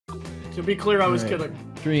To be clear, I was kidding.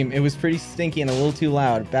 Dream, it was pretty stinky and a little too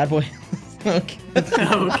loud. Bad boy. Okay.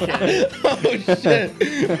 Okay. Oh shit.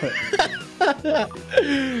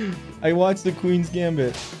 I watched the Queen's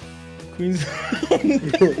Gambit. Queen's.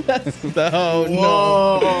 Oh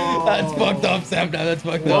no. That's fucked up, Sapnap. That's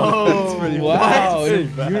fucked up. That's pretty wow.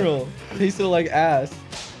 It's funeral. Tasted like ass.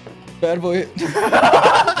 Bad boy.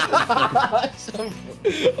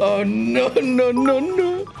 Oh no no no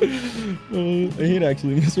no. I hate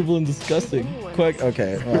actually miserable and disgusting. Quack.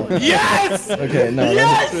 Okay. Well. Yes. Okay. No.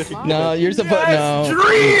 Yes. No. You're supposed. No.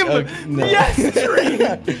 Dream. No. Yes. Dream.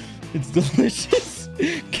 It's delicious.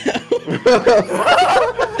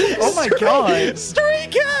 Oh my god. Stray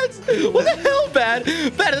cats. What the hell, Bad?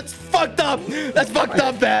 Bad. That's fucked up. That's fucked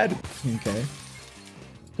up, Bad. Okay.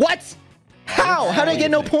 What? How? How did I get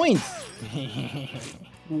no points?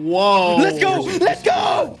 Whoa. Let's go! Let's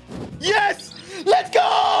go! Yes! Let's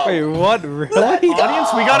go! Wait, what? Really?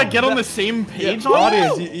 Audience, we gotta get on the same page on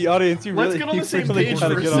Audience, this? audience, you Let's really, get on the same really page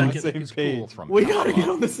gotta for a get on the second. same page. We gotta get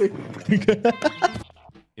on the same.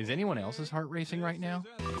 Is anyone else's heart racing right now?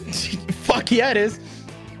 Fuck yeah, it is.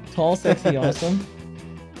 Tall, sexy, awesome.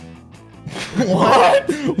 What?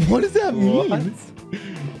 What does that mean?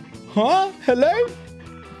 Huh? Hello?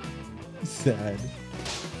 Sad.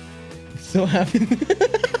 So happy.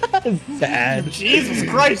 Sad. Jesus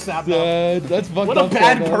Christ, Sapnap. Sad. That's fucked What up. a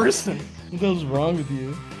bad Sapnap. person. What the hell's wrong with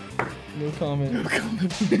you? No comment. No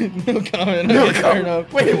comment. No comment. No Okay, fair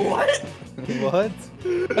enough. Wait, what? What?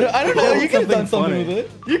 I don't know. You could have done something with it.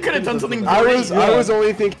 You could have done something. I great. was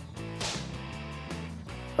only thinking.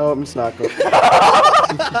 Oh, I'm just not going.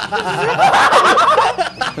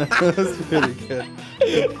 That's pretty good.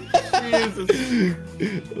 Jesus.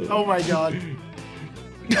 Oh my god.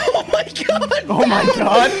 Oh my god! Oh my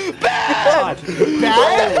god. Bad!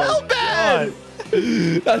 Bad? Hell bad!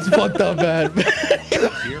 That's fucked up bad.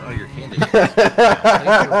 Here are your candidates. Place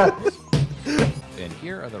your votes. And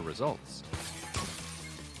here are the results.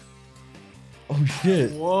 Oh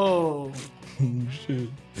shit. Whoa. Oh shit.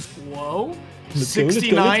 Whoa. Let's go,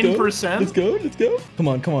 69%. Let's go, let's go. Come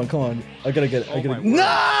on, come on, come on. I gotta get it. I Oh gotta. my word.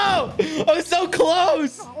 No! I was so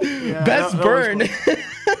close! Yeah, Best that burn.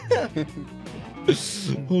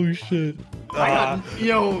 was Oh shit.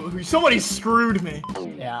 Yo, somebody screwed me.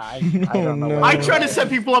 Yeah, I Oh, don't know. no. I tried to set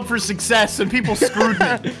people up for success and people screwed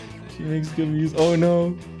me. She makes good music. Oh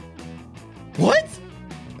no. What?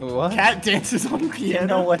 What? Cat dances on I didn't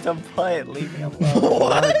know piano. what to put. Leave me alone.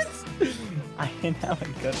 What? I didn't have a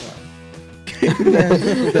good one.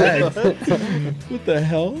 What the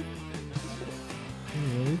hell?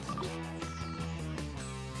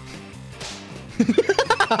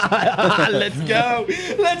 Alright. Let's go!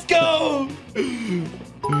 Let's go!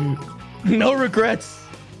 No regrets.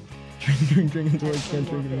 Drink until I can't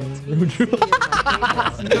drink anymore.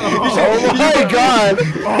 Oh my god!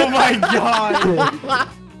 Oh my god.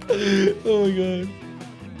 Oh my god.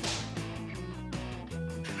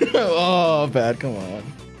 Oh, bad. Come on.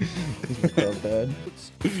 This bad.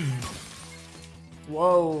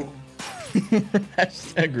 Whoa.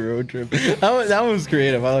 Hashtag road trip. That one was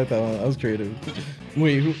creative. I like that one. That was creative.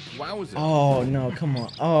 Wait, who? Wowza. Oh no! Come on!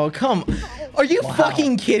 Oh come! Are you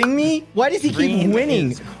fucking kidding me? Why does he keep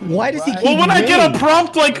winning? Why does he keep Well, when winning? I get a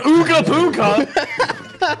prompt like Ooga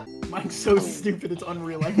Booga. Mine's so stupid, it's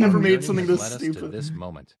unreal. I've never made something this Led us to stupid. this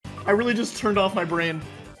moment. I really just turned off my brain.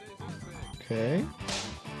 Okay.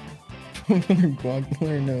 Guac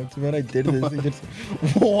no, too bad I did this. He gets...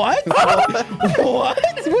 What? What? What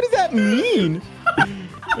does that mean?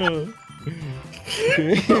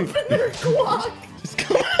 Okay. Just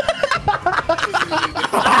come.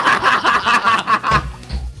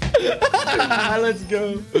 Let's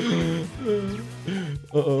go.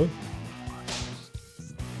 Uh-oh.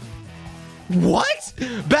 What?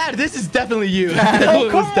 Bad, this is definitely you.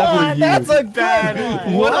 That was definitely you. That's a Bad.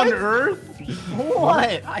 good What on earth? What?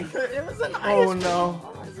 It was an Oh no.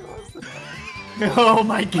 Oh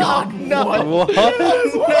my god. No. What? What? What? That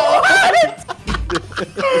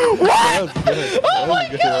was good. Oh my That was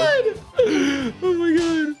good. god! Oh my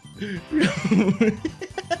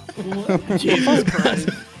god! Jesus Christ.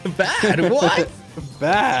 Bad. What?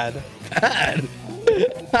 Bad. Bad.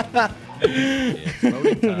 It's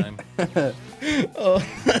voting time. Oh,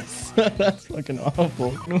 that's fucking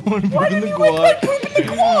awful. No one Why put in did the you like my guac. poop in the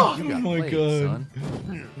guac? You got Oh my played, god. son.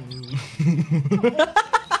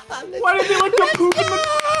 Why did they like the poop in the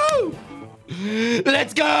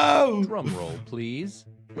Let's go! Drum roll, please.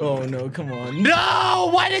 Oh no, come on. No!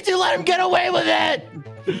 Why did you let him get away with it?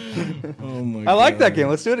 Oh my god. I like that game.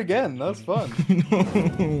 Let's do it again. That was fun.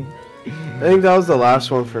 I think that was the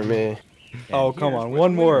last one for me. Oh, come on.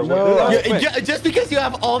 One more. No. Just because you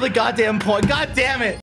have all the goddamn points. God damn it.